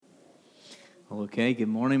Okay, good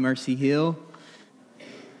morning, Mercy Hill.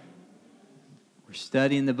 We're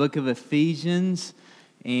studying the book of Ephesians,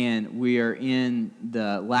 and we are in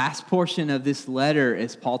the last portion of this letter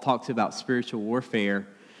as Paul talks about spiritual warfare.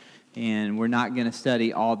 And we're not going to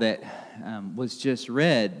study all that was just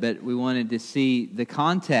read, but we wanted to see the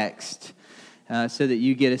context so that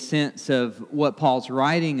you get a sense of what Paul's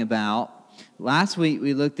writing about. Last week,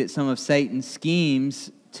 we looked at some of Satan's schemes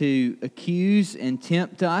to accuse and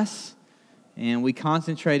tempt us. And we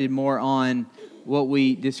concentrated more on what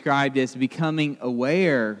we described as becoming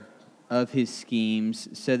aware of his schemes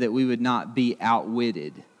so that we would not be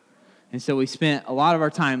outwitted. And so we spent a lot of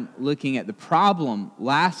our time looking at the problem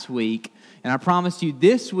last week. And I promised you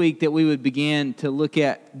this week that we would begin to look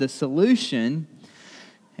at the solution.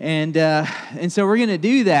 And so we're going to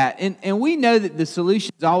do that. And we know that the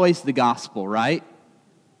solution is always the gospel, right?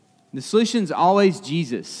 The solution is always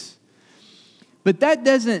Jesus. But that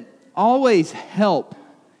doesn't always help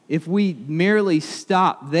if we merely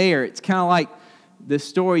stop there. It's kind of like the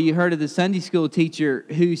story you heard of the Sunday school teacher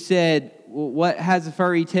who said, well, what has a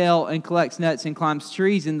furry tail and collects nuts and climbs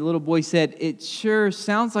trees? And the little boy said, it sure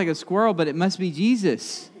sounds like a squirrel, but it must be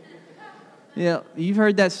Jesus. You've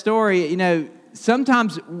heard that story.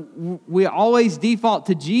 Sometimes we always default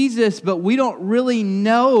to Jesus, but we don't really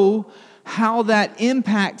know how that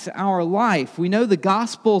impacts our life. We know the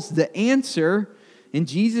gospel's the answer, and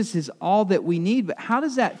Jesus is all that we need, but how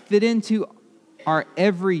does that fit into our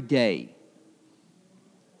everyday?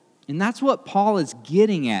 And that's what Paul is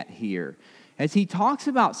getting at here. As he talks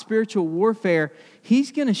about spiritual warfare,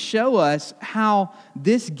 he's going to show us how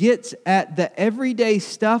this gets at the everyday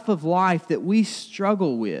stuff of life that we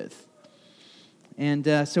struggle with.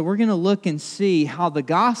 And so we're going to look and see how the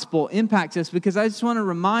gospel impacts us, because I just want to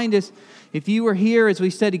remind us, if you were here as we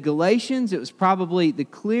studied Galatians, it was probably the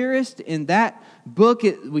clearest in that book.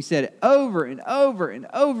 We said it over and over and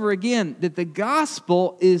over again, that the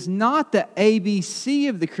gospel is not the ABC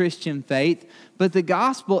of the Christian faith, but the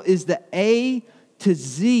gospel is the A to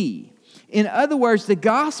Z. In other words, the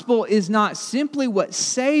gospel is not simply what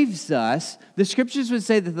saves us. The scriptures would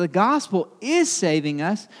say that the gospel is saving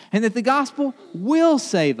us and that the gospel will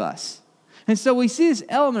save us. And so we see this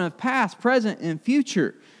element of past, present, and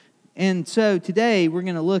future. And so today we're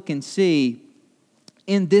going to look and see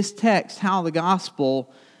in this text how the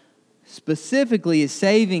gospel specifically is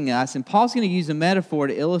saving us. And Paul's going to use a metaphor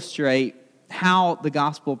to illustrate how the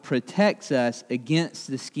gospel protects us against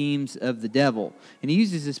the schemes of the devil. And he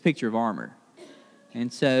uses this picture of armor.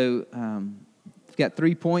 And so I've got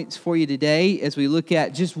 3 points for you today as we look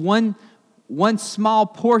at just one small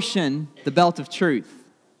portion, the belt of truth.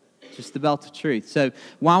 Just the belt of truth. So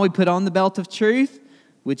why we put on the belt of truth,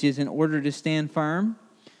 which is in order to stand firm.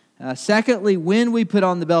 Secondly, when we put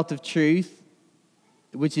on the belt of truth,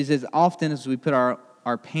 which is as often as we put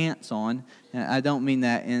our pants on. And I don't mean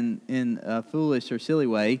that in a foolish or silly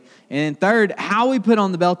way. And third, how we put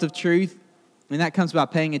on the belt of truth, and that comes by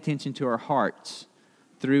paying attention to our hearts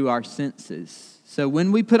through our senses. So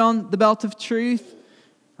when we put on the belt of truth,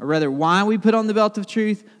 or rather why we put on the belt of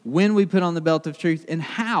truth, when we put on the belt of truth, and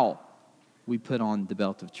how we put on the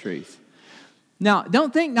belt of truth. Now,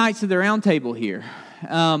 don't think Knights of the Round Table here.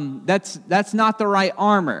 That's not the right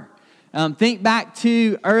armor. Think back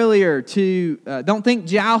to earlier don't think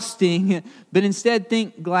jousting, but instead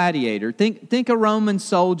think gladiator. Think a Roman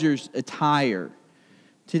soldier's attire.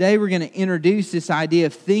 Today we're going to introduce this idea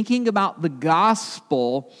of thinking about the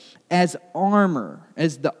gospel as armor,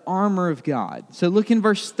 as the armor of God. So look in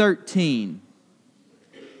verse 13.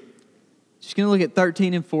 Just going to look at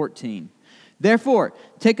 13 and 14. Therefore,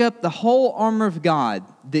 take up the whole armor of God,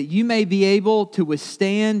 that you may be able to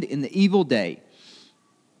withstand in the evil day.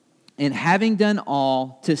 And having done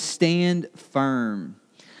all, to stand firm.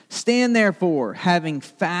 Stand therefore, having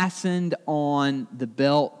fastened on the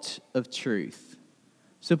belt of truth.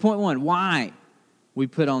 So point one, why we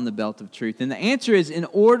put on the belt of truth? And the answer is in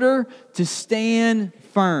order to stand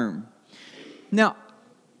firm. Now,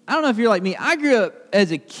 I don't know if you're like me. I grew up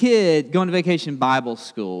as a kid going to vacation Bible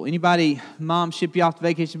school. Anybody, mom ship you off to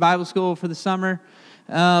vacation Bible school for the summer?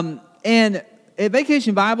 And at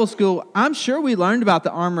Vacation Bible School, I'm sure we learned about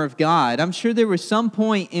the armor of God. I'm sure there was some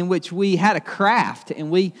point in which we had a craft and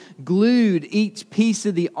we glued each piece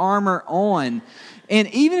of the armor on. And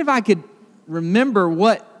even if I could remember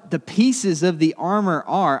what the pieces of the armor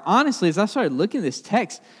are, honestly, as I started looking at this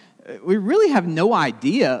text, we really have no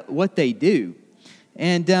idea what they do.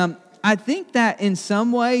 And I think that in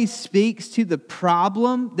some ways speaks to the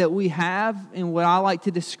problem that we have in what I like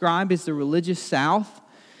to describe as the religious South.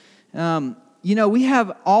 We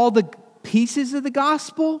have all the pieces of the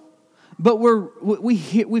gospel, but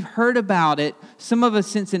we've heard about it, some of us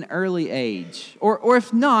since an early age. Or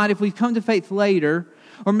if not, if we've come to faith later,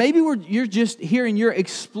 or maybe you're just here and you're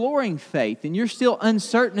exploring faith and you're still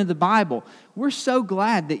uncertain of the Bible, we're so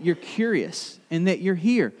glad that you're curious and that you're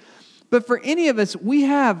here. But for any of us, we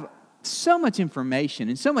have so much information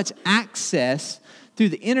and so much access through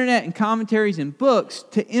the internet and commentaries and books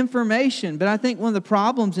to information. But I think one of the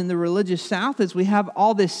problems in the religious South is we have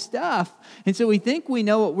all this stuff, and so we think we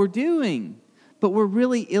know what we're doing, but we're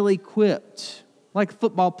really ill-equipped. Like a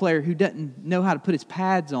football player who doesn't know how to put his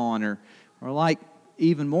pads on, or like,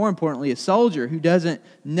 even more importantly, a soldier who doesn't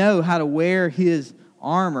know how to wear his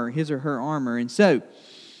armor, his or her armor. And so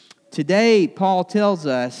today, Paul tells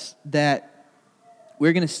us that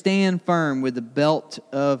we're going to stand firm with the belt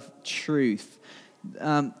of truth.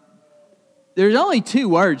 There's only two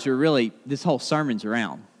words that really this whole sermon's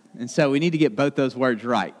around. And so we need to get both those words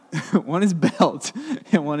right. One is belt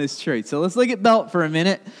and one is truth. So let's look at belt for a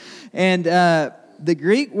minute. And the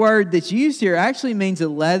Greek word that's used here actually means a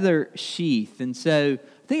leather sheath. And so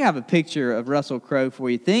I think I have a picture of Russell Crowe for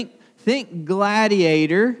you. Think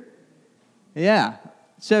gladiator. Yeah.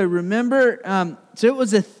 So remember, so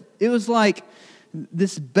it was like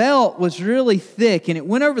this belt was really thick, and it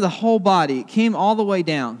went over the whole body. It came all the way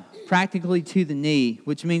down, practically to the knee,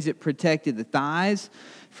 which means it protected the thighs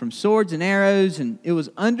from swords and arrows, and it was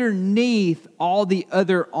underneath all the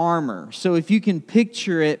other armor. So if you can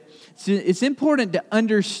picture it, it's important to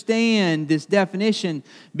understand this definition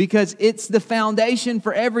because it's the foundation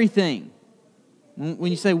for everything.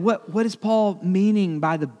 When you say, what is Paul meaning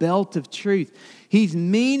by the belt of truth? He's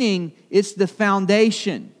meaning it's the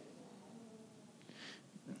foundation.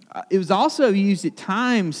 It was also used at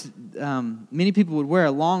times, many people would wear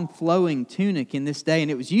a long flowing tunic in this day,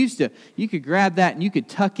 and it was used to, you could grab that and you could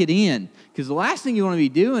tuck it in, because the last thing you want to be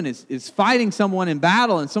doing is fighting someone in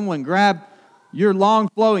battle and someone grab your long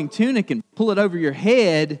flowing tunic and pull it over your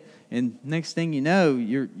head, and next thing you know,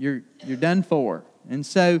 you're done for. And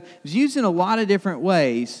so it was used in a lot of different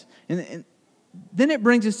ways. And then it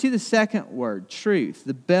brings us to the second word, truth,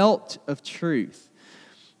 the belt of truth.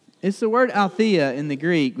 It's the word aletheia in the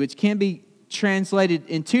Greek, which can be translated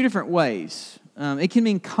in two different ways. It can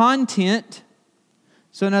mean content,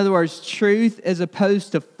 so in other words, truth as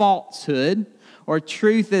opposed to falsehood, or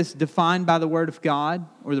truth as defined by the Word of God,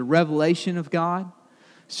 or the revelation of God.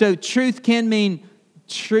 So truth can mean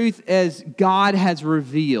truth as God has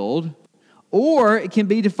revealed, or it can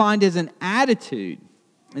be defined as an attitude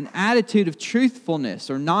of truthfulness,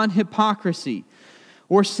 or non-hypocrisy,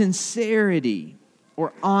 or sincerity,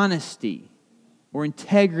 or honesty, or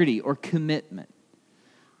integrity, or commitment.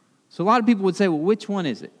 So a lot of people would say, well, which one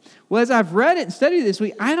is it? Well, as I've read it and studied this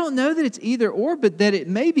week, I don't know that it's either or, but that it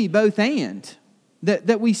may be both and.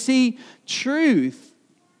 That we see truth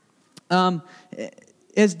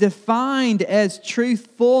as defined as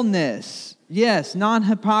truthfulness. Yes,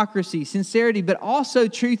 non-hypocrisy, sincerity, but also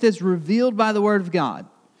truth as revealed by the Word of God.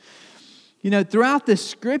 You know, throughout the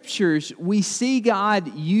Scriptures, we see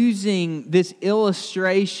God using this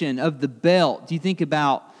illustration of the belt. Do you think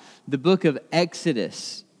about the book of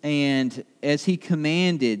Exodus, and as He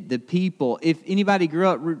commanded the people, if anybody grew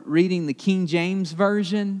up reading the King James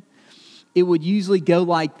Version, it would usually go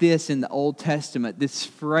like this in the Old Testament, this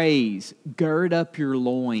phrase, gird up your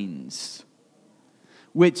loins,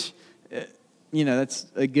 which, that's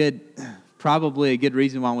probably a good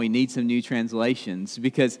reason why we need some new translations,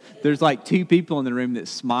 because there's like two people in the room that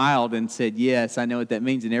smiled and said, yes, I know what that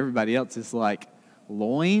means, and everybody else is like,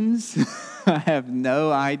 loins? I have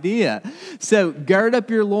no idea. So gird up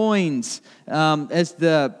your loins. As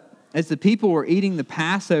the people were eating the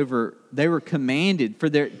Passover, they were commanded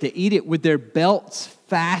to eat it with their belts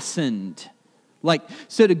fastened.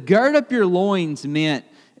 So to gird up your loins meant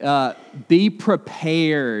be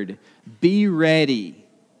prepared, be ready.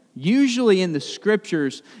 Usually in the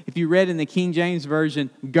Scriptures, if you read in the King James Version,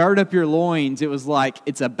 gird up your loins, it was like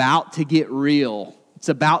it's about to get real. It's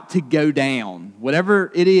about to go down.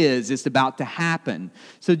 Whatever it is, it's about to happen.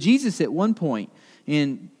 So Jesus at one point,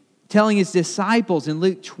 in telling His disciples in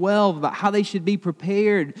Luke 12 about how they should be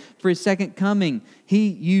prepared for His second coming, He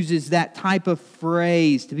uses that type of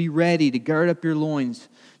phrase, to be ready, to gird up your loins,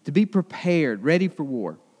 to be prepared, ready for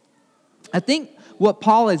war. I think what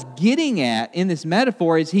Paul is getting at in this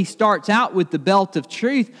metaphor is he starts out with the belt of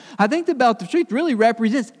truth. I think the belt of truth really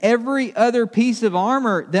represents every other piece of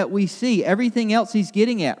armor that we see. Everything else he's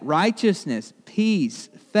getting at, righteousness, peace,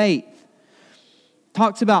 faith.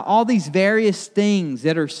 Talks about all these various things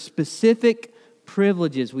that are specific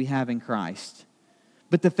privileges we have in Christ.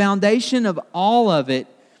 But the foundation of all of it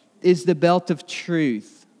is the belt of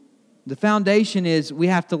truth. The foundation is we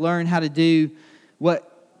have to learn how to do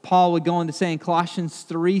what Paul would go on to say in Colossians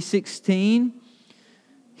 3:16.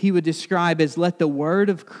 He would describe as, let the word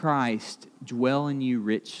of Christ dwell in you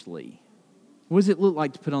richly. What does it look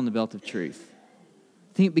like to put on the belt of truth?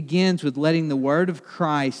 I think it begins with letting the word of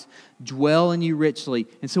Christ dwell in you richly.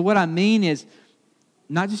 And so what I mean is,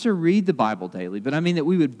 not just to read the Bible daily, but I mean that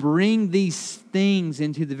we would bring these things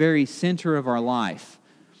into the very center of our life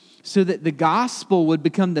so that the gospel would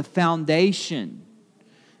become the foundation,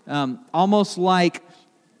 almost like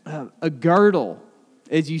a girdle,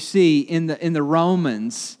 as you see in the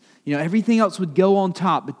Romans. You know, everything else would go on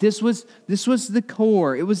top, but this was the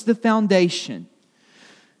core. It was the foundation.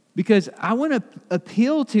 Because I want to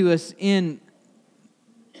appeal to us in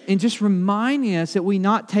just reminding us that we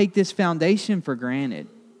not take this foundation for granted.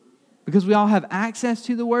 Because we all have access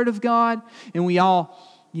to the Word of God, and we all,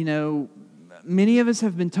 many of us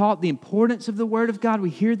have been taught the importance of the Word of God.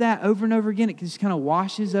 We hear that over and over again. It just kind of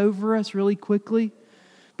washes over us really quickly.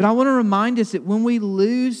 But I want to remind us that when we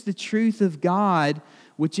lose the truth of God,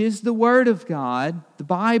 which is the Word of God, the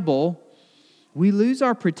Bible, we lose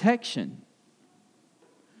our protection.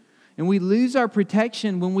 And we lose our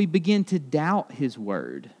protection when we begin to doubt His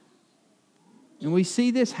Word. And we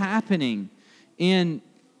see this happening in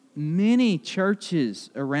many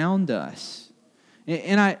churches around us.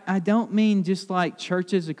 And I don't mean just like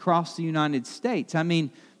churches across the United States. I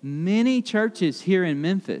mean many churches here in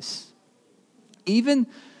Memphis. Even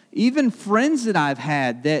friends that I've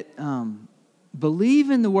had that believe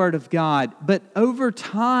in the Word of God, but over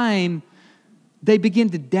time they begin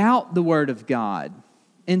to doubt the Word of God.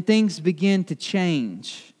 And things begin to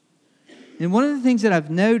change. And one of the things that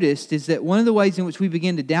I've noticed is that one of the ways in which we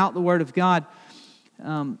begin to doubt the Word of God,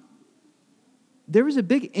 there was a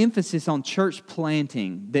big emphasis on church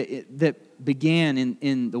planting that began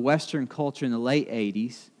in the Western culture in the late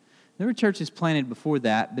 80s. There were churches planted before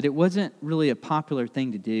that, but it wasn't really a popular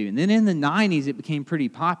thing to do. And then in the 90s, it became pretty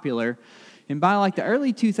popular. And by like the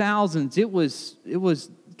early 2000s, it was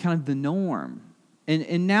kind of the norm.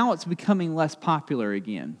 And now it's becoming less popular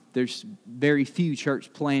again. There's very few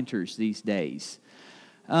church planters these days.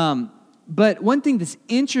 But one thing that's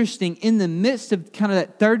interesting, in the midst of kind of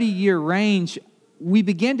that 30-year range, we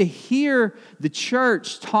began to hear the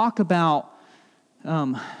church talk about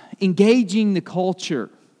engaging the culture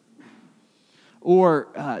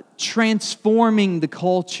or transforming the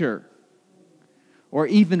culture or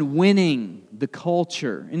even winning the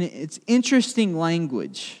culture. And it's interesting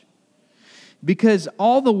language. Because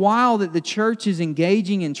all the while that the church is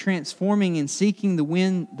engaging and transforming and seeking to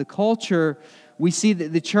win the culture, we see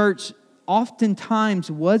that the church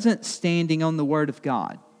oftentimes wasn't standing on the Word of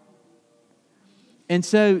God. And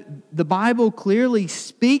so the Bible clearly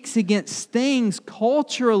speaks against things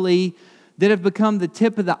culturally that have become the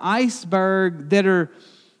tip of the iceberg, that are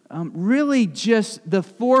really just the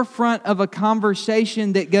forefront of a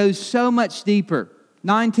conversation that goes so much deeper.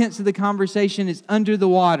 9/10 of the conversation is under the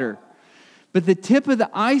water. But the tip of the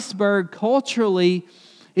iceberg culturally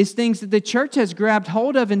is things that the church has grabbed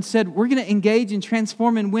hold of and said, we're going to engage and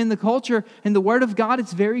transform and win the culture. And the Word of God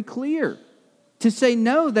is very clear to say,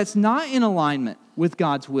 no, that's not in alignment with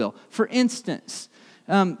God's will. For instance,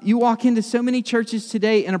 you walk into so many churches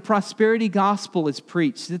today and a prosperity gospel is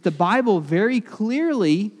preached that the Bible very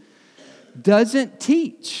clearly doesn't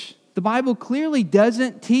teach. The Bible clearly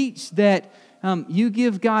doesn't teach that you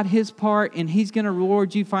give God His part and He's going to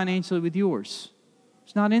reward you financially with yours.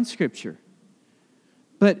 It's not in Scripture.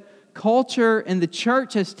 But culture and the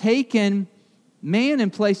church has taken man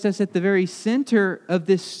and placed us at the very center of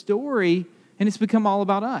this story, and it's become all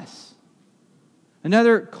about us.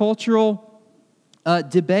 Another cultural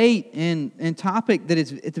debate and topic that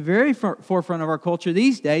is at the very forefront of our culture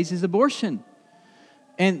these days is abortion.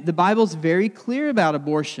 And the Bible's very clear about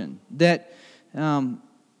abortion, that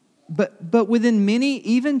But within many,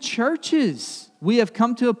 even churches, we have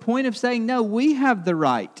come to a point of saying, no, we have the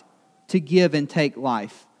right to give and take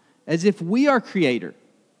life, as if we are creator.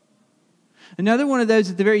 Another one of those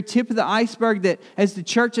at the very tip of the iceberg, that as the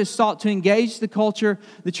church has sought to engage the culture,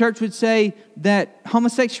 the church would say that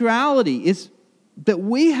homosexuality is, that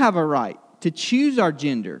we have a right to choose our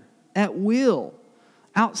gender at will,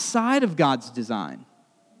 outside of God's design.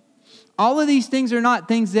 All of these things are not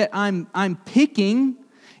things that I'm picking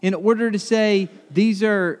in order to say these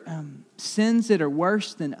are sins that are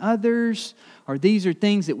worse than others, or these are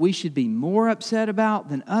things that we should be more upset about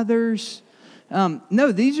than others.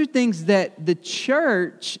 No, these are things that the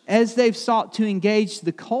church, as they've sought to engage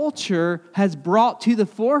the culture, has brought to the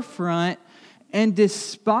forefront. And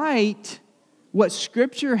despite what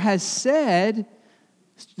Scripture has said,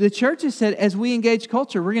 The church has said, as we engage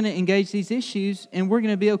culture, we're going to engage these issues and we're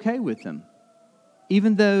going to be okay with them,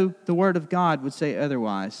 even though the Word of God would say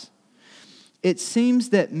otherwise. It seems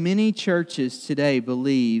that many churches today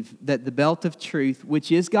believe that the belt of truth,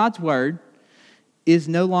 which is God's Word, is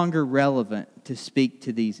no longer relevant to speak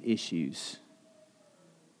to these issues.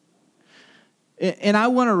 And I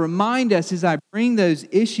want to remind us as I bring those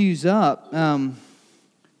issues up,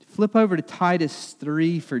 flip over to Titus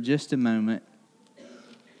 3 for just a moment.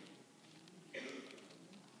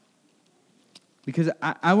 Because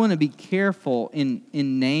I want to be careful in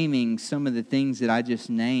naming some of the things that I just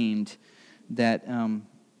named that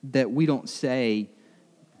we don't say,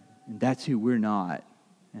 that's who we're not,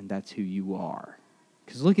 and that's who you are.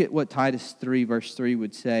 Because look at what Titus 3 verse 3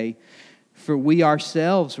 would say. For we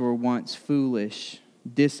ourselves were once foolish,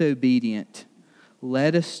 disobedient,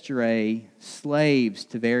 led astray, slaves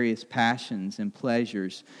to various passions and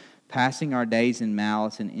pleasures, passing our days in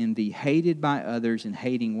malice and envy, hated by others and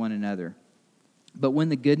hating one another. But when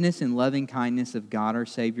the goodness and loving kindness of God our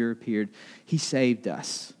Savior appeared, He saved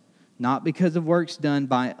us, not because of works done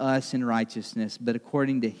by us in righteousness, but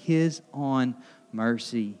according to His own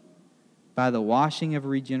mercy, by the washing of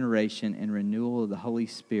regeneration and renewal of the Holy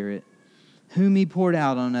Spirit, whom He poured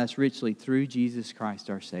out on us richly through Jesus Christ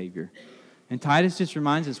our Savior. And Titus just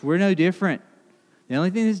reminds us, we're no different. The only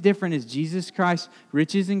thing that's different is Jesus Christ's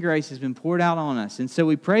riches and grace has been poured out on us. And so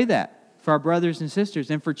we pray that for our brothers and sisters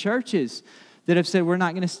and for churches that have said we're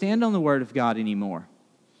not going to stand on the Word of God anymore.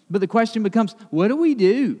 But the question becomes, what do we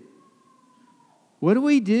do? What do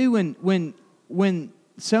we do when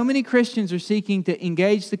so many Christians are seeking to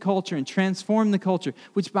engage the culture and transform the culture?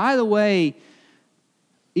 Which, by the way,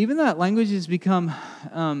 even though that language has become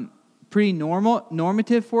pretty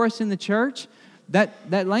normative for us in the church,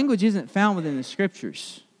 that language isn't found within the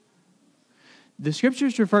Scriptures. The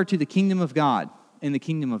Scriptures refer to the kingdom of God and the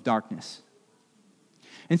kingdom of darkness.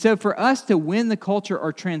 And so for us to win the culture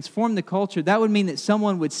or transform the culture, that would mean that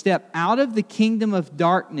someone would step out of the kingdom of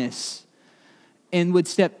darkness and would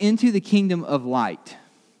step into the kingdom of light.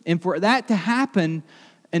 And for that to happen,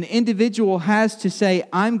 an individual has to say,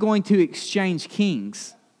 I'm going to exchange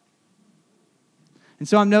kings. And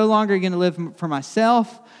so I'm no longer going to live for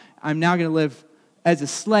myself. I'm now going to live as a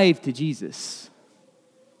slave to Jesus.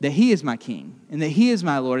 That He is my king, and that He is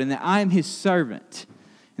my Lord, and that I am His servant.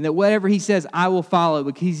 And that whatever He says, I will follow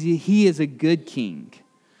because He is a good king.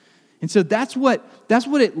 And so that's what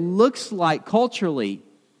it looks like culturally.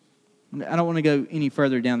 I don't want to go any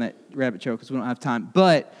further down that rabbit trail because we don't have time.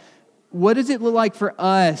 But what does it look like for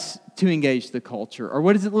us to engage the culture? Or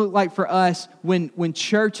what does it look like for us when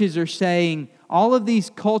churches are saying all of these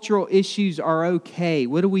cultural issues are okay?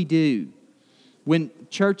 What do we do? When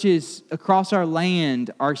churches across our land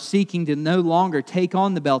are seeking to no longer take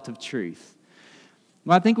on the belt of truth.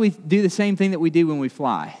 Well, I think we do the same thing that we do when we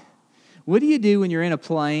fly. What do you do when you're in a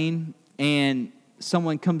plane and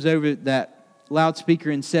someone comes over that loudspeaker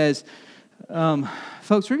and says,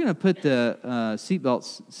 folks, we're going to put the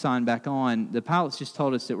seatbelt sign back on. The pilots just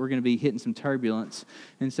told us that we're going to be hitting some turbulence.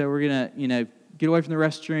 And so we're going to, get away from the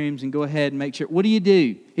restrooms and go ahead and make sure. What do you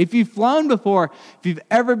do? If you've flown before, if you've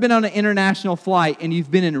ever been on an international flight and you've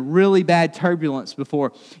been in really bad turbulence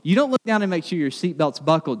before, you don't look down and make sure your seatbelt's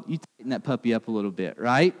buckled. You tighten that puppy up a little bit,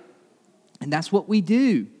 right? And that's what we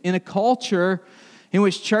do in a culture in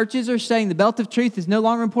which churches are saying the belt of truth is no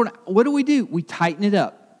longer important. What do? We tighten it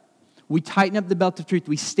up. We tighten up the belt of truth.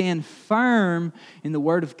 We stand firm in the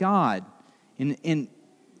Word of God. And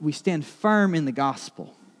we stand firm in the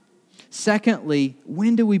gospel. Secondly,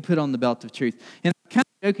 when do we put on the belt of truth? And I kind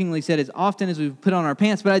of jokingly said as often as we put on our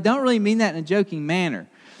pants, but I don't really mean that in a joking manner.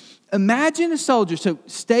 Imagine a soldier, so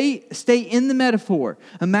stay in the metaphor.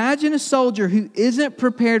 Imagine a soldier who isn't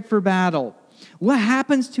prepared for battle. What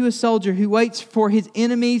happens to a soldier who waits for his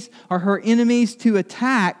enemies or her enemies to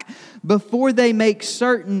attack before they make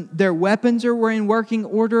certain their weapons are in working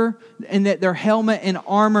order and that their helmet and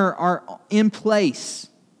armor are in place?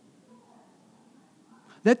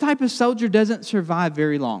 That type of soldier doesn't survive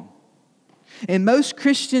very long. And most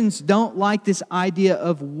Christians don't like this idea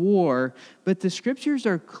of war, but the Scriptures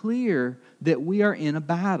are clear that we are in a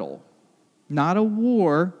battle. Not a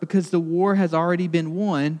war, because the war has already been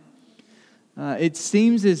won. It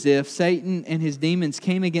seems as if Satan and his demons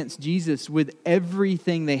came against Jesus with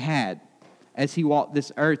everything they had as He walked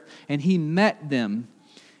this earth, and He met them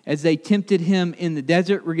as they tempted Him in the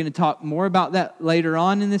desert. We're going to talk more about that later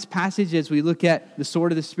on in this passage as we look at the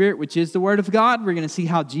sword of the Spirit, which is the Word of God. We're going to see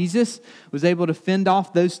how Jesus was able to fend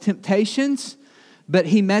off those temptations. But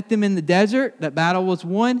He met them in the desert. That battle was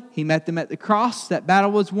won. He met them at the cross. That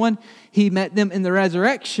battle was won. He met them in the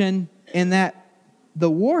resurrection, and that the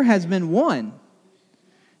war has been won.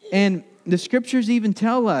 And the scriptures even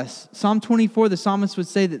tell us, Psalm 24, the psalmist would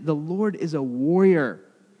say that the Lord is a warrior.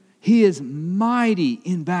 He is mighty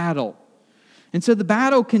in battle. And so the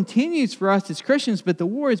battle continues for us as Christians, but the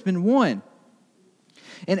war has been won.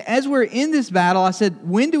 And as we're in this battle, I said,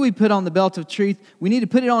 when do we put on the belt of truth? We need to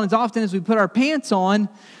put it on as often as we put our pants on.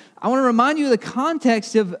 I want to remind you of the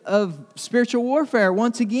context of spiritual warfare.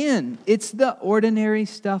 Once again, it's the ordinary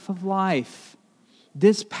stuff of life.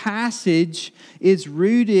 This passage is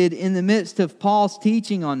rooted in the midst of Paul's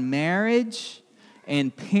teaching on marriage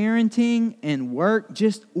and parenting and work,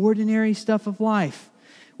 just ordinary stuff of life.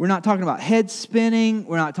 We're not talking about head spinning.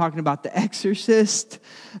 We're not talking about The Exorcist.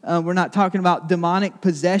 We're not talking about demonic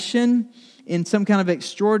possession in some kind of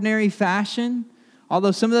extraordinary fashion.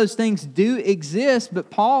 Although some of those things do exist, but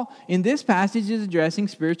Paul in this passage is addressing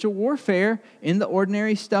spiritual warfare in the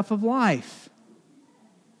ordinary stuff of life.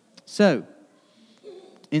 So,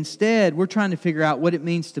 instead, we're trying to figure out what it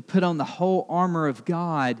means to put on the whole armor of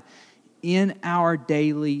God in our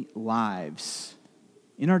daily lives.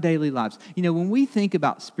 In our daily lives. You know, when we think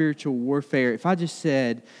about spiritual warfare, if I just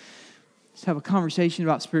said, let's have a conversation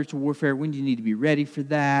about spiritual warfare, when do you need to be ready for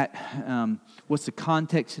that? What's the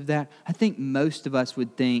context of that? I think most of us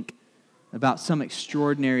would think about some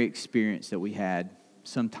extraordinary experience that we had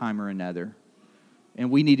sometime or another.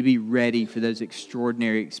 And we need to be ready for those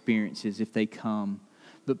extraordinary experiences if they come.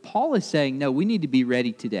 But Paul is saying, no, we need to be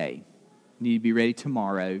ready today. We need to be ready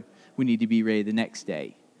tomorrow. We need to be ready the next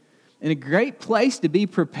day. And a great place to be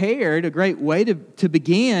prepared, a great way to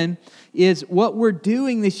begin, is what we're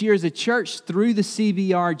doing this year as a church through the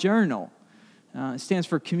CBR Journal. It stands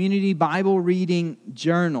for Community Bible Reading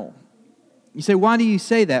Journal. You say, why do you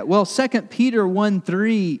say that? Well, 2 Peter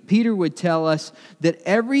 1:3, Peter would tell us that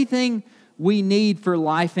everything we need for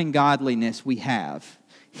life and godliness we have.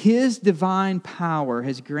 His divine power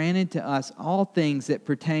has granted to us all things that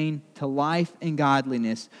pertain to life and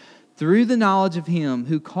godliness through the knowledge of Him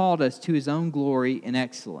who called us to His own glory and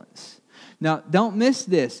excellence. Now, don't miss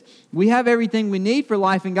this. We have everything we need for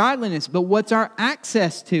life and godliness, but what's our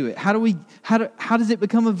access to it? How does it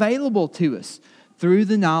become available to us? Through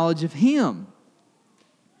the knowledge of Him.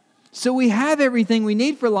 So we have everything we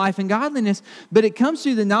need for life and godliness, but it comes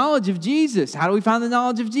through the knowledge of Jesus. How do we find the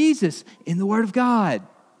knowledge of Jesus? In the Word of God.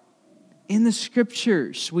 In the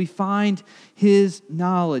Scriptures, we find His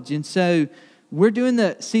knowledge. And so we're doing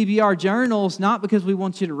the CBR journals not because we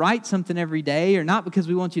want you to write something every day or not because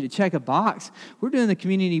we want you to check a box. We're doing the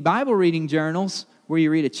community Bible reading journals where you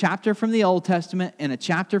read a chapter from the Old Testament and a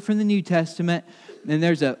chapter from the New Testament. And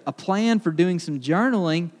there's a plan for doing some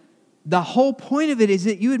journaling. The whole point of it is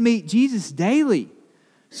that you would meet Jesus daily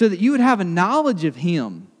so that you would have a knowledge of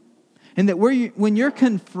Him. And that when you're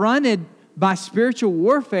confronted by spiritual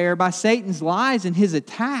warfare, by Satan's lies and his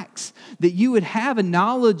attacks, that you would have a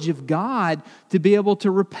knowledge of God to be able to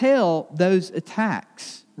repel those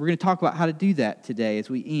attacks. We're going to talk about how to do that today as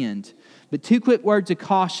we end. But 2 quick words of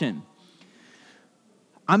caution.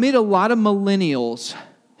 I meet a lot of millennials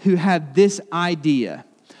who have this idea.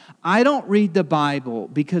 I don't read the Bible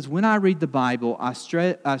because when I read the Bible, I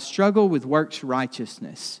struggle with works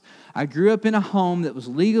righteousness. I grew up in a home that was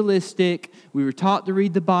legalistic. We were taught to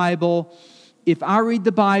read the Bible. If I read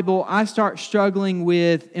the Bible, I start struggling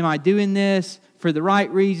with, am I doing this for the right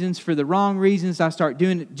reasons, for the wrong reasons? I start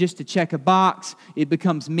doing it just to check a box. It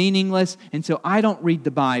becomes meaningless, and so I don't read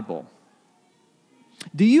the Bible.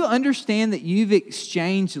 Do you understand that you've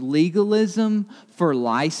exchanged legalism for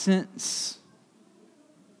license?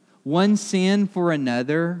 One sin for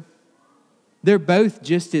another? They're both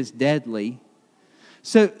just as deadly.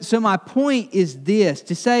 So my point is this,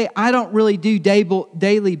 to say I don't really do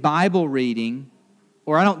daily Bible reading,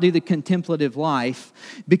 or I don't do the contemplative life,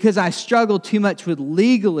 because I struggle too much with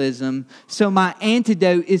legalism, so my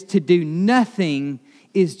antidote is to do nothing,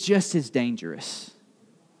 is just as dangerous.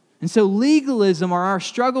 And so legalism, or our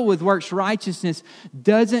struggle with works righteousness,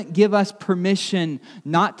 doesn't give us permission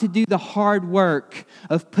not to do the hard work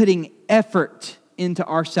of putting effort into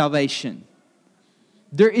our salvation.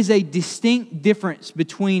 There is a distinct difference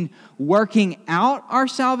between working out our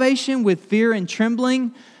salvation with fear and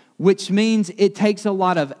trembling, which means it takes a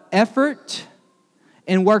lot of effort,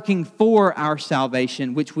 and working for our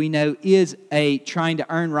salvation, which we know is trying to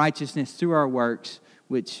earn righteousness through our works,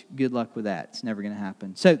 which good luck with that. It's never going to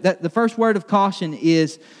happen. So the first word of caution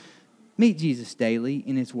is meet Jesus daily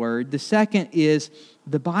in His Word. The second is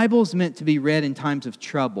the Bible is meant to be read in times of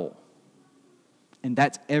trouble, and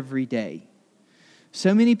that's every day.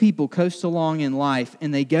 So many people coast along in life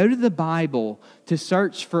and they go to the Bible to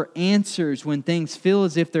search for answers when things feel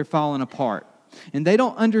as if they're falling apart. And they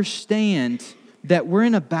don't understand that we're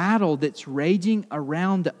in a battle that's raging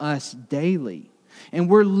around us daily. And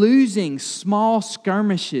we're losing small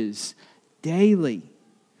skirmishes daily.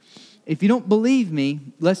 If you don't believe me,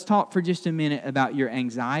 let's talk for just a minute about your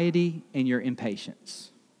anxiety and your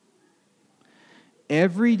impatience.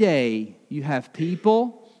 Every day you have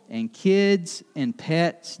people and kids and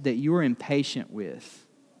pets that you are impatient with,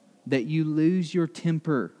 that you lose your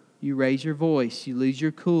temper, you raise your voice, you lose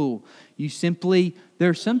your cool. There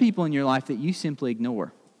are some people in your life that you simply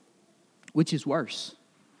ignore, which is worse.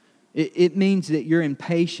 It means that your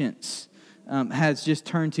impatience has just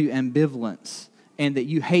turned to ambivalence, and that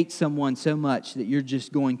you hate someone so much that you're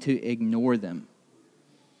just going to ignore them.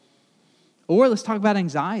 Or let's talk about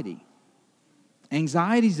anxiety.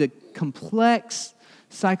 Anxiety is a complex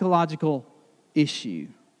psychological issue.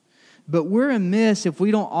 But we're amiss if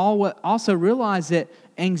we don't also realize that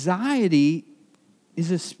anxiety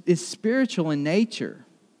is spiritual in nature.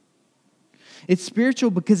 It's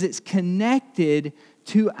spiritual because it's connected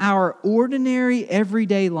to our ordinary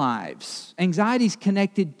everyday lives. Anxiety is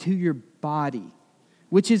connected to your body,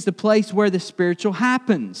 which is the place where the spiritual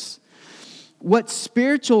happens. What's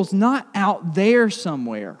spiritual is not out there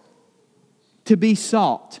somewhere to be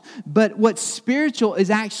sought, but what's spiritual is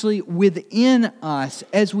actually within us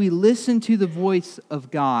as we listen to the voice of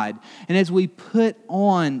God and as we put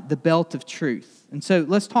on the belt of truth. And so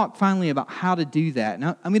let's talk finally about how to do that.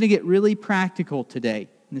 Now, I'm going to get really practical today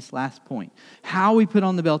in this last point. How we put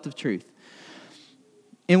on the belt of truth.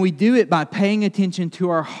 And we do it by paying attention to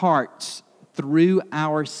our hearts through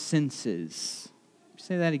our senses.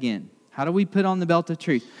 Say that again. How do we put on the belt of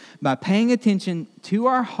truth? By paying attention to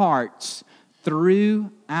our hearts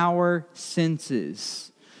through our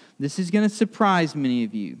senses. This is going to surprise many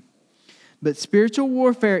of you. But spiritual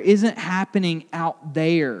warfare isn't happening out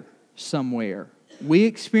there somewhere. We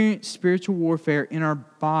experience spiritual warfare in our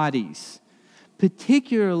bodies,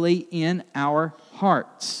 particularly in our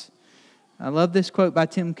hearts. I love this quote by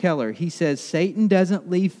Tim Keller. He says, Satan doesn't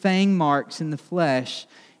leave fang marks in the flesh,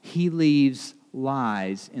 he leaves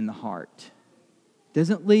lies in the heart.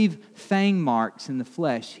 Doesn't leave fang marks in the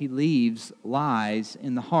flesh, he leaves lies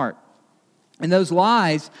in the heart. And those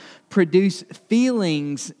lies produce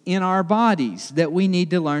feelings in our bodies that we need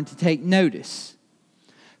to learn to take notice.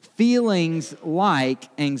 Feelings like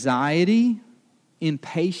anxiety,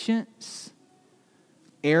 impatience,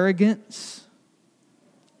 arrogance,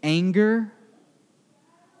 anger,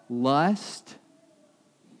 lust,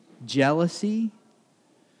 jealousy,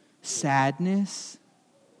 sadness,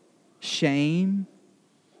 shame.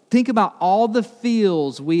 Think about all the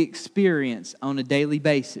feels we experience on a daily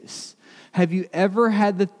basis. Have you ever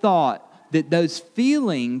had the thought that those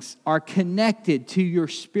feelings are connected to your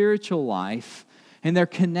spiritual life and they're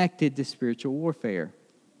connected to spiritual warfare?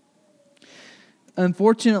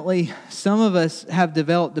 Unfortunately, some of us have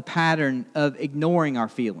developed the pattern of ignoring our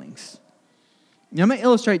feelings. Now, I'm going to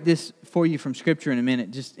illustrate this for you from Scripture in a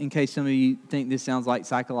minute, just in case some of you think this sounds like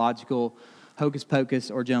psychological hocus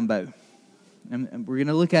pocus or jumbo. And we're going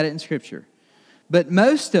to look at it in Scripture. But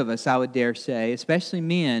most of us, I would dare say, especially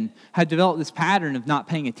men, have developed this pattern of not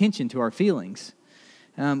paying attention to our feelings.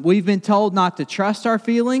 We've been told not to trust our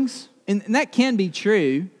feelings, and that can be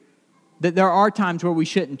true, that there are times where we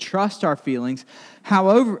shouldn't trust our feelings.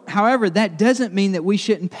 However, that doesn't mean that we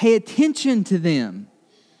shouldn't pay attention to them.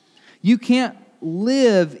 You can't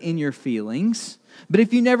live in your feelings, but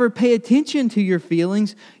if you never pay attention to your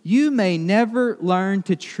feelings, you may never learn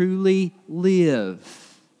to truly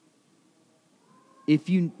live. If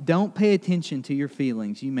you don't pay attention to your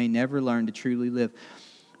feelings, you may never learn to truly live.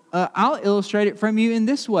 I'll illustrate it from you in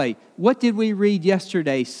this way. What did we read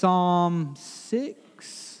yesterday? Psalm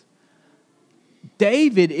 6?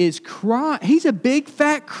 David is crying. He's a big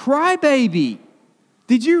fat crybaby.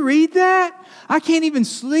 Did you read that? I can't even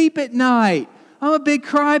sleep at night. I'm a big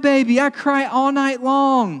crybaby. I cry all night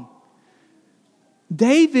long.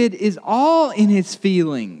 David is all in his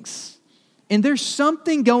feelings. And there's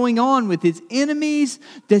something going on with his enemies.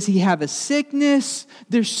 Does he have a sickness?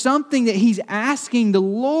 There's something that he's asking the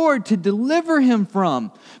Lord to deliver him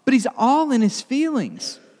from. But he's all in his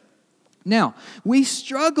feelings. Now, we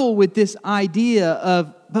struggle with this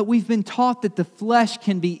idea but we've been taught that the flesh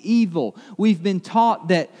can be evil. We've been taught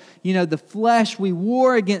that, the flesh, we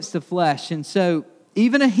war against the flesh. And so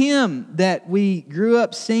even a hymn that we grew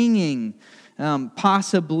up singing,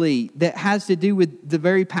 possibly, that has to do with the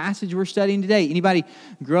very passage we're studying today. Anybody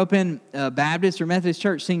grew up in a Baptist or Methodist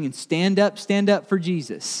church singing, stand up for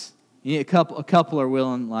Jesus? A couple are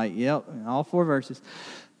willing, yep, all 4 verses.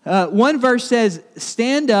 One verse says,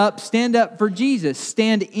 stand up for Jesus.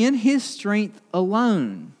 Stand in His strength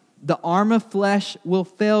alone. The arm of flesh will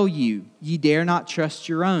fail you. Ye dare not trust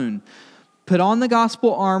your own. Put on the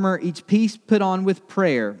gospel armor, each piece put on with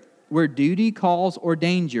prayer. Where duty calls or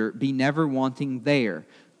danger, be never wanting there.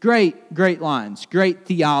 Great lines, great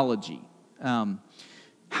theology.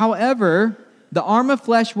 However, the arm of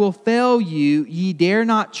flesh will fail you. Ye dare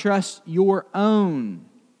not trust your own.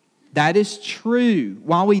 That is true.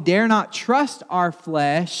 While we dare not trust our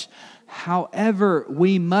flesh, however,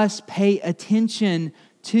 we must pay attention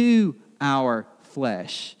to our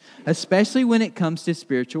flesh, especially when it comes to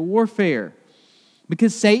spiritual warfare,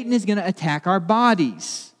 because Satan is going to attack our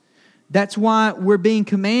bodies. That's why we're being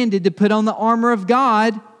commanded to put on the armor of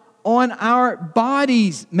God on our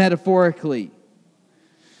bodies, metaphorically.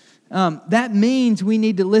 That means we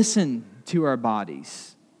need to listen to our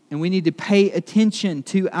bodies, and we need to pay attention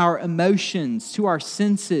to our emotions, to our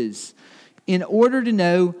senses, in order to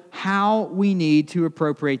know how we need to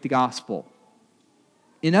appropriate the gospel.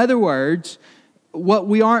 In other words, what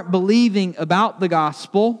we aren't believing about the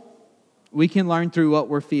gospel, we can learn through what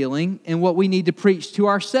we're feeling, and what we need to preach to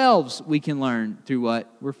ourselves, we can learn through what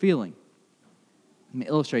we're feeling. Let me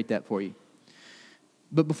illustrate that for you.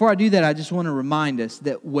 But before I do that, I just want to remind us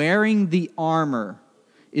that wearing the armor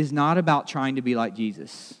is not about trying to be like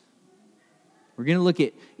Jesus. We're going to look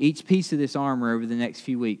at each piece of this armor over the next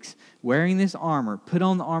few weeks. Wearing this armor, put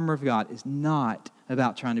on the armor of God, is not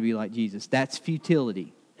about trying to be like Jesus. That's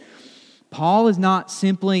futility. Paul is not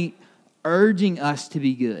simply urging us to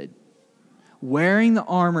be good. Wearing the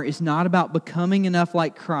armor is not about becoming enough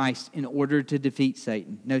like Christ in order to defeat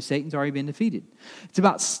Satan. No, Satan's already been defeated. It's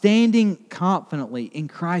about standing confidently in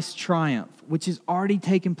Christ's triumph, which has already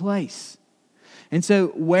taken place. And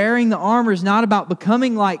so wearing the armor is not about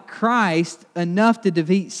becoming like Christ enough to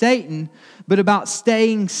defeat Satan, but about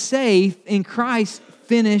staying safe in Christ's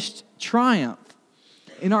finished triumph.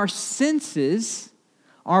 And our senses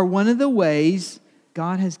are one of the ways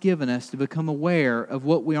God has given us to become aware of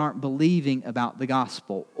what we aren't believing about the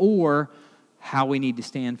gospel or how we need to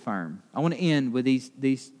stand firm. I want to end with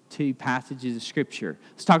these two passages of Scripture.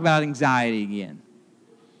 Let's talk about anxiety again.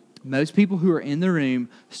 Most people who are in the room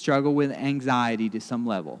struggle with anxiety to some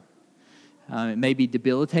level. It may be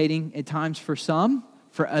debilitating at times for some.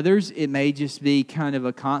 For others, it may just be kind of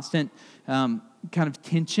a constant kind of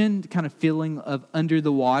tension, kind of feeling of under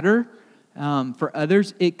the water. For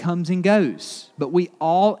others, it comes and goes. But we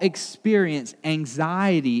all experience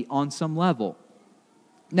anxiety on some level.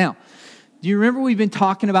 Now, do you remember we've been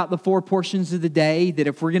talking about the 4 portions of the day, that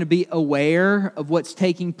if we're going to be aware of what's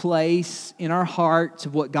taking place in our hearts,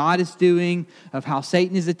 of what God is doing, of how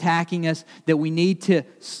Satan is attacking us, that we need to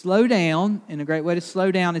slow down, and a great way to slow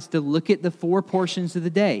down is to look at the 4 portions of the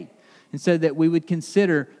day. And so that we would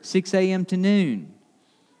consider 6 a.m. to noon,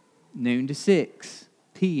 noon to 6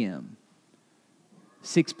 p.m.,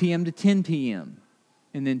 6 p.m. to 10 p.m.,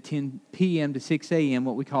 and then 10 p.m. to 6 a.m.,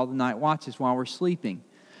 what we call the night watches while we're sleeping.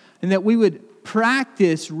 And that we would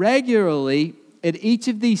practice regularly at each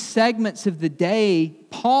of these segments of the day,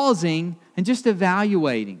 pausing and just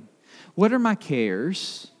evaluating. What are my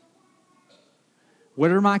cares?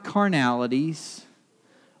 What are my carnalities?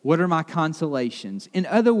 What are my consolations? In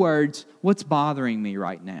other words, what's bothering me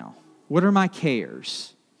right now? What are my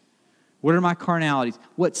cares? What are my carnalities?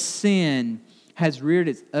 What sin has reared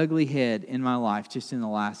its ugly head in my life just in the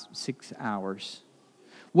last 6 hours?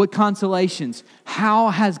 What consolations? How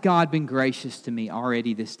has God been gracious to me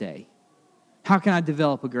already this day? How can I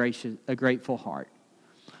develop a grateful heart?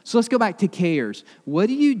 So let's go back to cares. What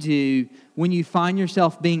do you do when you find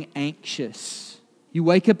yourself being anxious? You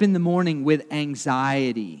wake up in the morning with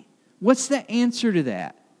anxiety. What's the answer to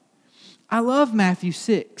that? I love Matthew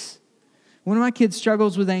 6. One of my kids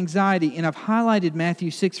struggles with anxiety, and I've highlighted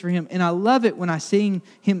Matthew 6 for him. And I love it when I see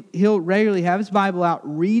him, he'll regularly have his Bible out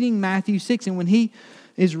reading Matthew 6. And when he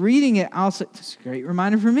is reading it, I'll say, it's a great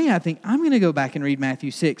reminder for me. I think I'm going to go back and read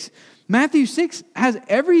Matthew 6. Matthew 6 has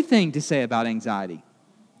everything to say about anxiety.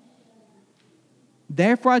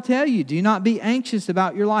 Therefore, I tell you, do not be anxious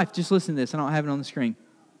about your life. Just listen to this. I don't have it on the screen.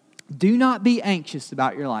 Do not be anxious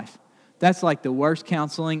about your life. That's like the worst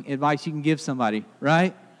counseling advice you can give somebody,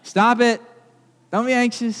 right? Stop it. Don't be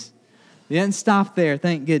anxious. It doesn't stop there,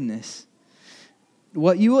 thank goodness.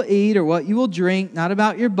 What you will eat or what you will drink, not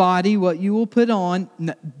about your body, what you will put on.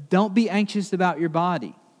 Don't be anxious about your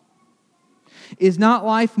body. Is not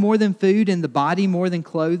life more than food and the body more than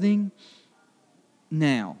clothing?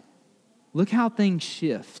 Now, look how things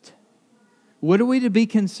shift. What are we to be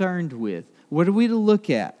concerned with? What are we to look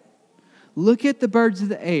at? Look at the birds of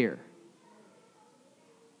the air.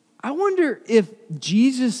 I wonder if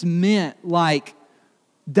Jesus meant like,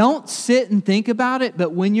 don't sit and think about it,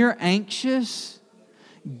 but when you're anxious,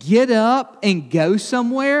 get up and go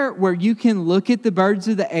somewhere where you can look at the birds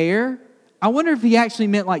of the air, I wonder if he actually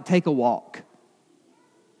meant like take a walk.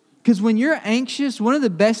 Because when you're anxious, one of the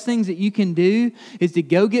best things that you can do is to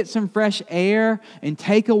go get some fresh air and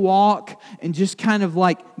take a walk and just kind of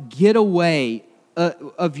like get away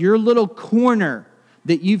of your little corner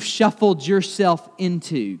that you've shuffled yourself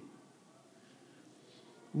into.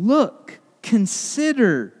 Look,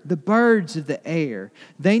 consider the birds of the air.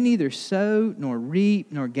 They neither sow nor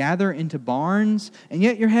reap nor gather into barns, and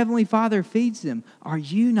yet your heavenly Father feeds them. Are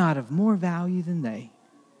you not of more value than they?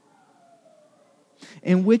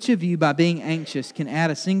 And which of you, by being anxious, can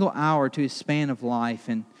add a single hour to his span of life?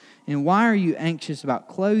 And why are you anxious about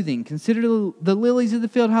clothing? Consider the lilies of the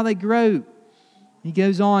field, how they grow. He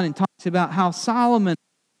goes on and talks about how Solomon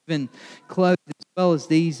been clothed as well as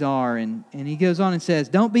these are. And he goes on and says,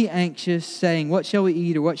 don't be anxious, saying, what shall we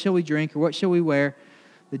eat, or what shall we drink, or what shall we wear?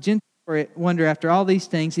 The Gentiles wonder after all these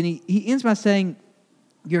things. And he ends by saying,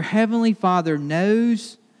 your heavenly Father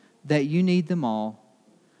knows that you need them all.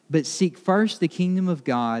 But seek first the kingdom of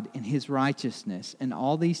God and His righteousness, and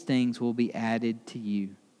all these things will be added to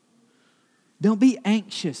you. Don't be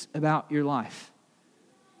anxious about your life.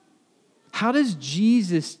 How does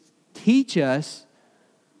Jesus teach us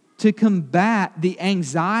to combat the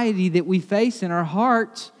anxiety that we face in our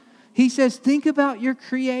hearts? He says, think about your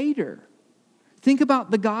Creator. Think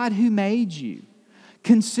about the God who made you.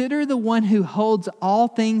 Consider the one who holds all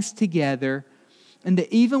things together. And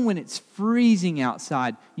that even when it's freezing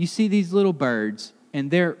outside, you see these little birds,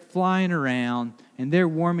 and they're flying around, and they're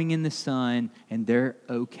warming in the sun, and they're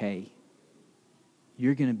okay.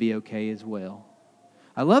 You're going to be okay as well.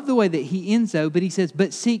 I love the way that he ends though, but he says,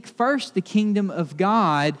 but seek first the kingdom of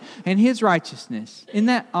God and His righteousness. Isn't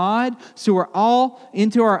that odd? So we're all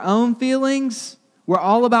into our own feelings. We're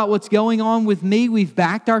all about what's going on with me. We've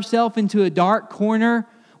backed ourselves into a dark corner.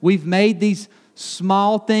 We've made these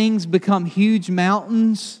small things become huge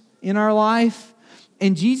mountains in our life.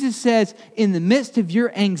 And Jesus says, in the midst of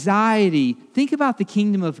your anxiety, think about the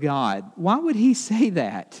kingdom of God. Why would He say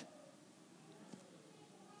that?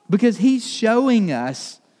 Because He's showing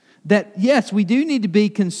us that, yes, we do need to be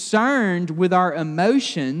concerned with our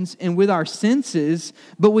emotions and with our senses,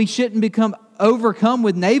 but we shouldn't become overcome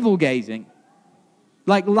with navel gazing.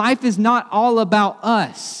 Like, life is not all about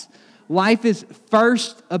us. Life is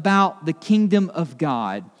first about the kingdom of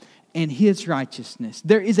God and His righteousness.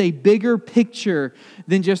 There is a bigger picture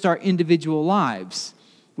than just our individual lives,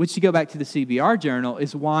 which, to go back to the CBR journal,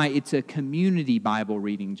 is why it's a community Bible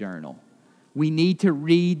reading journal. We need to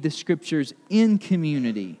read the Scriptures in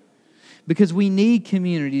community because we need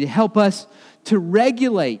community to help us to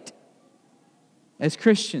regulate as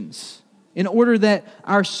Christians, in order that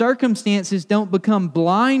our circumstances don't become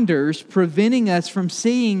blinders preventing us from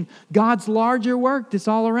seeing God's larger work that's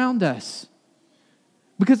all around us.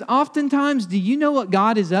 Because oftentimes, do you know what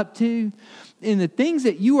God is up to? In the things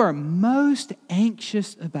that you are most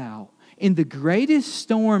anxious about, in the greatest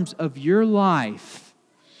storms of your life,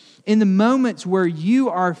 in the moments where you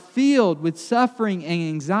are filled with suffering and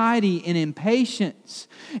anxiety and impatience,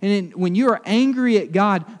 and when you are angry at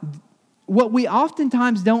God, what we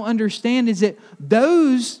oftentimes don't understand is that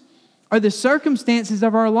those are the circumstances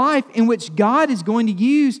of our life in which God is going to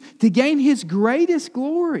use to gain His greatest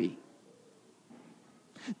glory.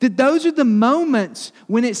 That those are the moments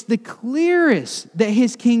when it's the clearest that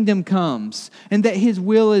His kingdom comes and that His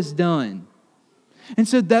will is done. And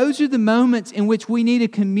so those are the moments in which we need a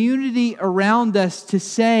community around us to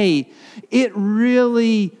say, it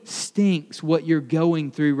really stinks what you're going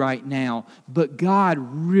through right now, but God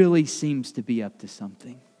really seems to be up to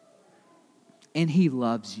something. And He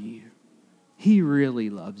loves you. He really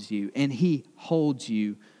loves you. And He holds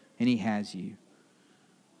you and He has you.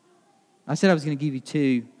 I said I was going to give you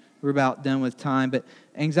two. We're about done with time. But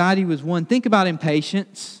anxiety was one. Think about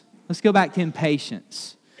impatience. Let's go back to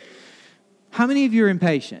impatience. How many of you are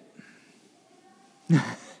impatient?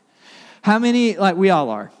 How many, like we all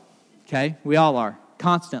are, okay? We all are,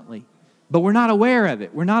 constantly. But we're not aware of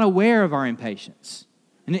it. We're not aware of our impatience.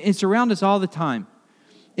 And it's around us all the time.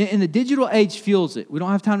 And the digital age fuels it. We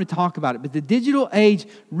don't have time to talk about it. But the digital age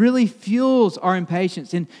really fuels our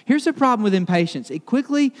impatience. And here's the problem with impatience.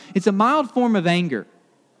 It's a mild form of anger.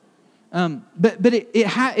 But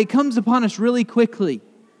it comes upon us really quickly.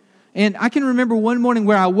 And I can remember one morning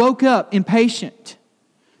where I woke up impatient,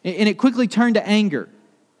 and it quickly turned to anger.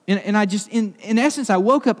 And I just, in essence, I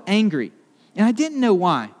woke up angry. And I didn't know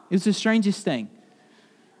why. It was the strangest thing.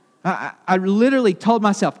 I literally told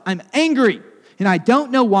myself, I'm angry, and I don't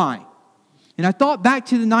know why. And I thought back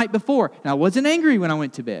to the night before, and I wasn't angry when I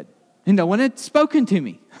went to bed. And no one had spoken to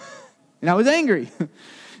me. And I was angry.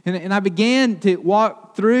 And I began to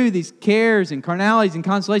walk through these cares and carnalities and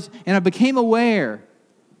consolations, and I became aware.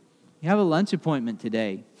 You have a lunch appointment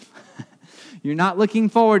today. You're not looking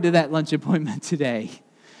forward to that lunch appointment today.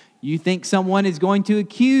 You think someone is going to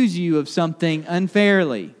accuse you of something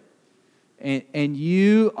unfairly. And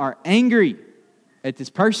you are angry at this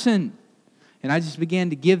person. And I just began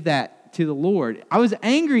to give that to the Lord. I was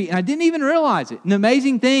angry and I didn't even realize it. And the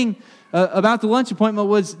amazing thing about the lunch appointment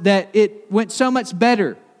was that it went so much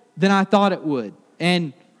better than I thought it would.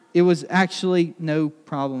 And it was actually no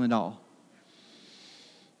problem at all.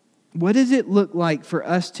 What does it look like for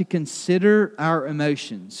us to consider our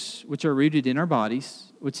emotions, which are rooted in our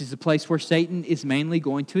bodies, which is the place where Satan is mainly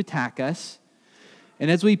going to attack us? And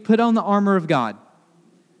as we put on the armor of God,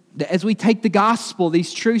 as we take the gospel,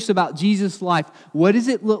 these truths about Jesus' life, what does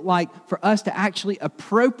it look like for us to actually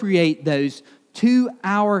appropriate those to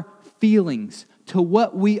our feelings, to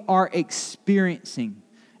what we are experiencing?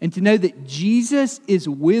 And to know that Jesus is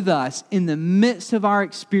with us in the midst of our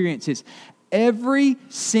experiences. Every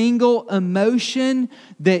single emotion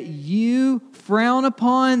that you frown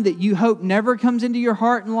upon, that you hope never comes into your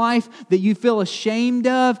heart and life, that you feel ashamed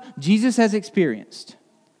of, Jesus has experienced.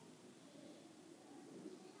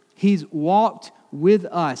 He's walked with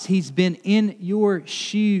us. He's been in your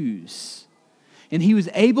shoes. And He was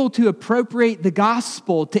able to appropriate the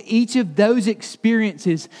gospel to each of those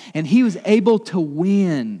experiences, and He was able to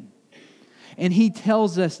win. And He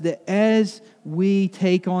tells us that as we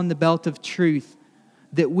take on the belt of truth,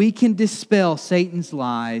 that we can dispel Satan's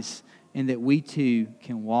lies and that we too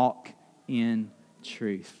can walk in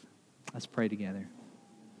truth. Let's pray together.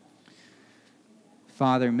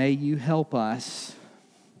 Father, may You help us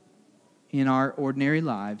in our ordinary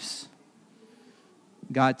lives,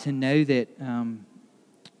 God, to know that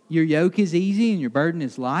Your yoke is easy and Your burden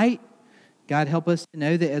is light. God, help us to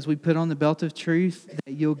know that as we put on the belt of truth,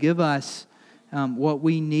 that You'll give us what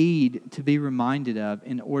we need to be reminded of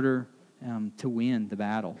in order to win the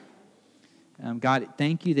battle. God,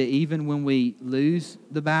 thank You that even when we lose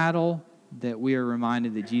the battle, that we are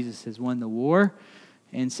reminded that Jesus has won the war.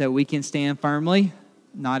 And so we can stand firmly,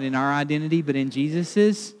 not in our identity, but in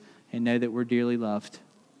Jesus's, and know that we're dearly loved.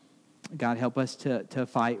 God, help us to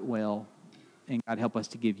fight well. And God, help us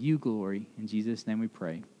to give You glory. In Jesus' name we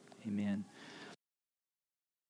pray. Amen.